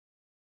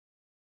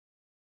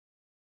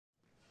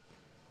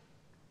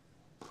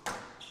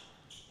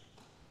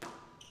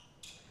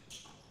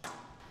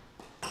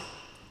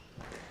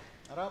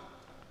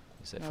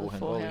It's that Another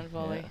forehand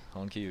volley. volley. Yeah,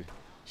 on cue.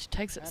 She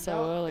takes it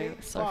so early,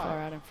 so far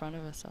out in front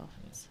of herself.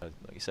 Yeah.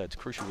 Like you said, it's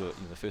crucial.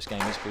 The first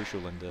game is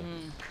crucial, and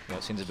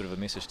it sends a bit of a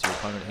message to your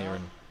opponent here.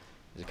 And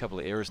there's a couple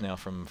of errors now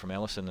from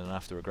Allison, and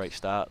after a great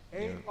start,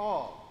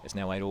 it's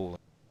now 8-all.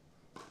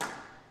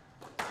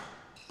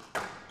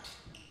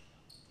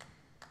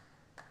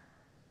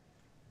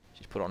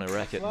 She's put on her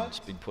racket and it's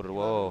been put it.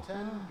 Whoa!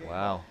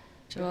 Wow.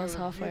 Joelle's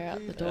halfway out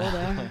the door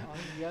there.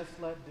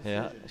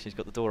 Yeah, she's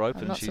got the door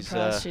open. I'm not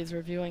surprised she's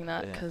reviewing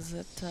that because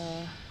it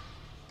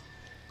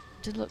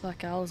did look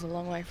like Al was a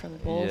long way from the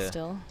ball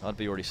still. I'd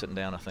be already sitting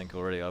down, I think,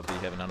 already. I'd be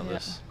having none of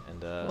this.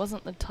 And it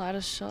wasn't the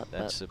tightest shot.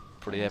 That's a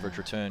pretty average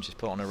return. She's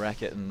put on her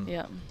racket and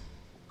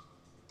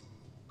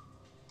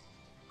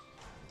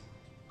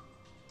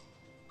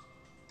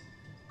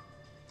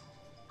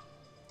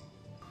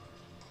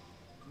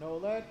no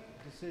let,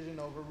 decision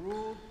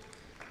overruled.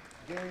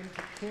 Game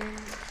to King,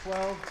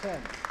 12-10.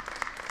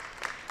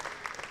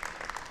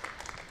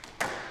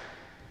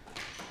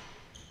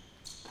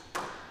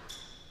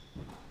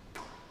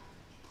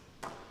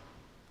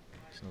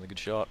 It's another good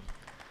shot.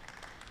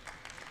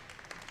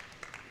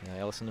 Yeah,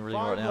 Allison really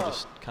right now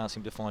just can't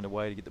seem to find a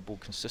way to get the ball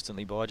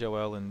consistently by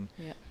Joelle, and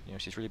you know,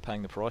 she's really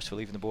paying the price for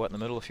leaving the ball out in the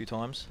middle a few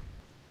times.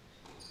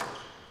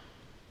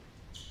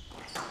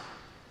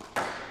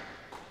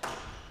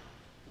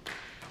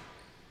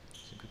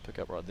 Pick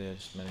up right there,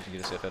 just managed to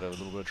get herself out of a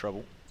little bit of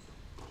trouble.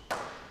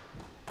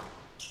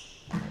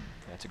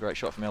 Yeah, it's a great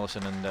shot from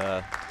Allison, and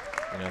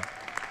you know,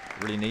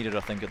 really needed,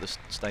 I think, at this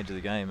stage of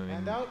the game. I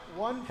mean,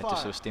 had to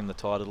sort of stem the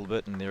tide a little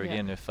bit, and there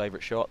again, her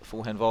favourite shot, the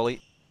forehand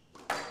volley.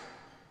 Well,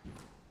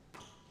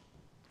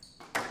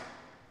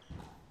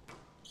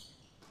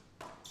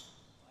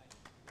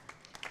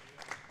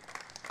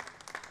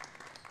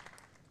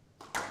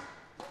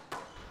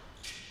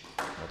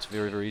 it's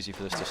very, very easy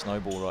for this to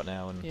snowball right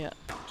now, and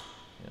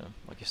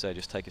like you say,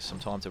 just take us some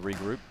time to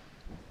regroup.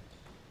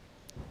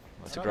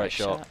 That's a great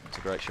shot. It's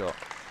a great shot.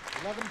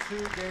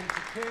 11-2, game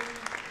to King.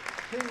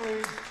 King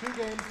leads 2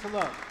 games to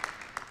love.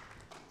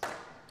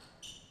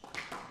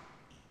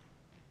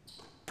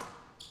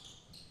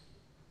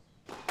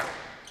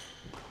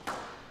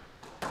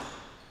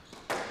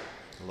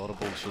 A lot of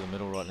balls through the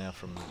middle right now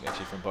from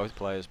both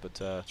players, but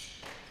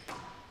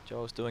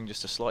Joelle's doing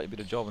just a slightly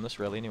better job in this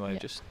rally anyway.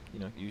 Just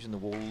using the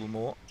wall a little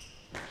more.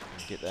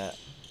 Get that.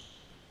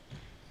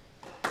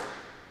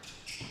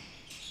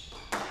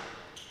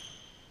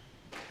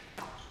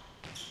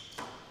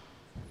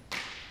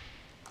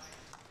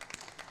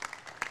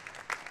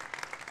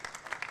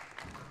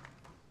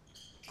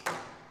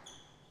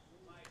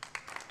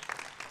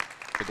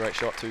 A great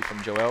shot too from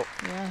Joelle.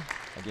 Yeah.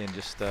 Again,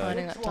 just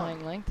finding that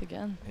dying length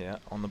again. Yeah,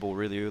 on the ball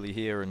really early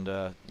here, and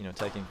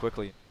taking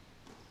quickly.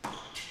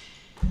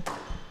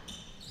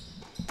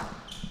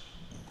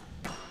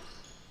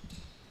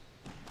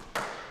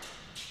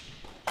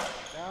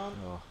 Down.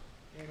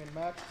 Game and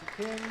match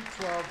to King.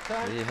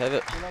 12-10. There you have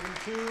it.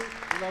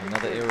 11-2.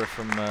 Another error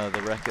from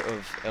the racket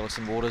of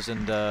Allison Waters,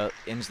 and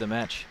ends the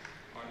match.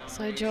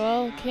 So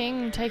Joelle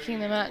King taking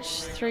the match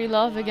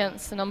 3-love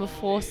against the number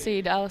 4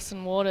 seed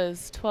Allison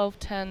Waters,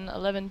 12-10,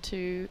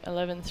 11-2,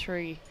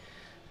 11-3.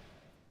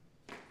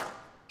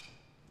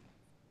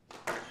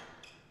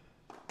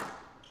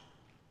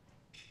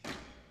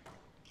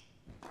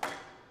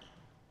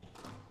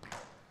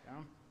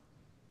 Down.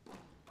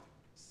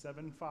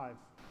 7-5.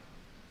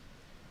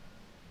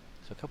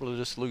 So a couple of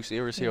just loose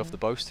errors here off the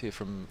boast here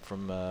from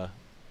the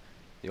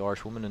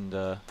Irish woman,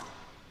 and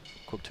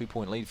quick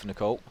 2-point lead for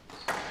Nicole.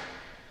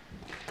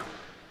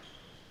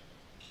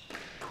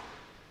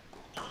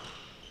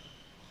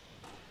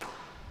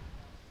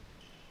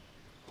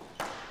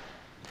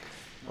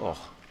 Oh,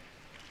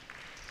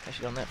 how's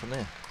she done that from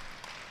there?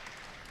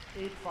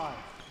 8-5.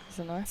 It's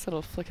a nice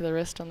little flick of the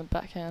wrist on the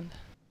backhand.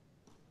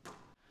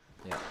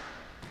 Yeah,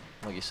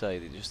 like you say,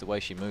 just the way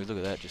she moved, look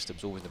at that, just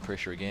absorbing the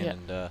pressure again,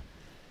 and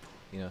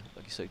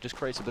like you say, it just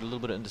creates a little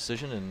bit of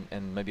indecision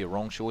and maybe a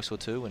wrong choice or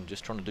two, and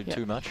just trying to do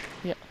too much.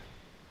 Yep.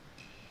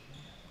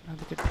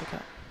 Another good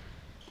pickup.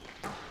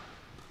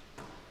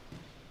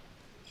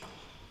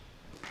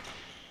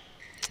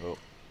 Oh.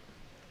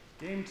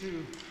 Game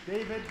 2,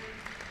 David.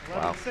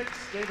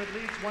 11-6, David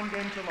leads 1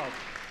 game to love.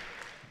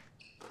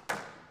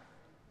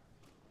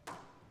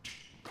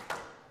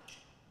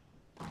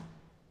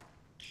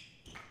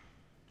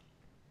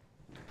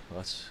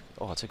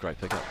 Well, that's a great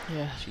pickup.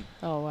 Yeah.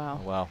 Oh wow.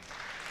 Oh, wow.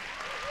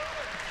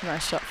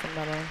 Nice shot from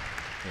Madeline.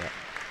 Yeah.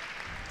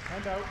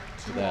 And out.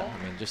 Look at that.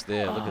 I mean, just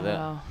there. Look at that.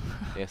 Wow.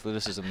 The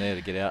athleticism there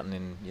to get out, and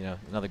then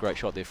another great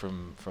shot there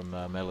from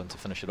Madeline to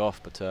finish it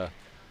off. But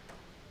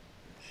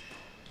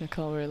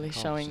Nicole really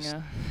showing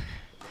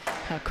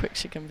how quick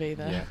she can be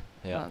there.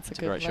 Yeah, it's a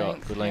good great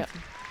shot. Good length.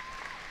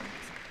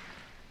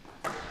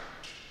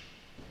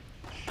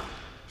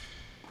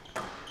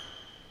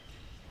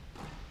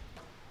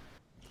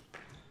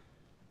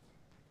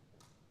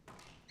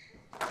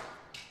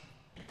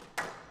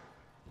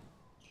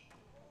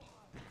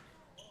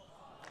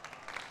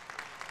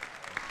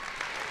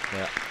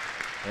 Yeah.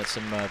 That's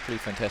some pretty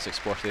fantastic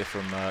squash there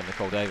from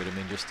Nicole David. I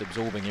mean, just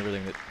absorbing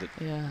everything that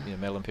you know,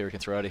 Madeline Perry can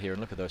throw out of here.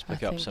 And look at those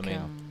pickups. I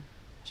mean,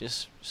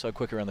 just so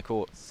quick around the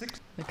court.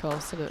 Nicole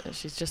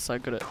she's just so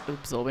good at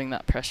absorbing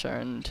that pressure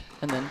and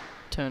then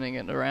turning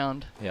it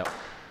around. Yeah.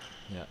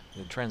 Yeah.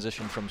 The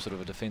transition from sort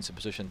of a defensive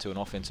position to an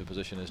offensive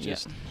position is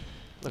just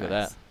look at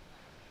that.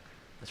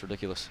 That's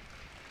ridiculous.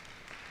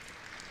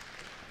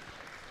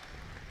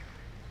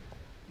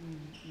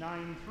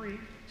 9-3.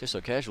 Just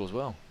so casual as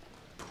well.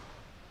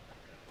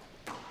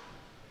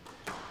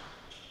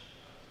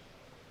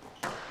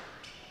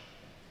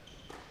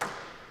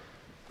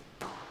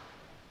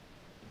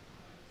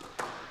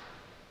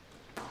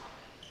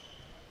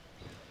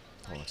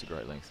 Oh, that's a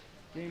great length.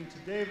 Game to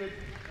David,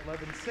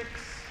 11-6.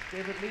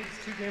 David leads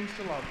 2 games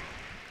to love.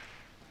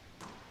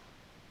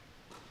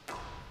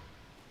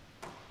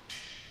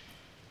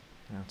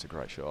 That's a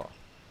great shot.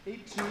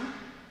 8-2.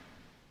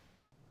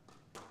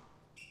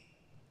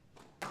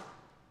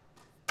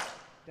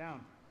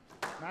 Down.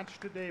 Match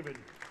to David.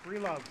 3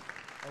 love.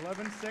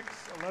 11-6,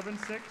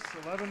 11-6,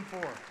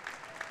 11-4.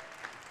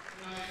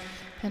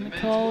 And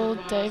Nicole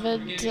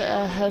David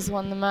has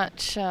won the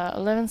match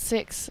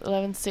 11-6,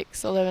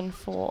 11-6,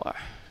 11-4,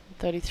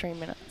 33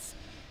 minutes.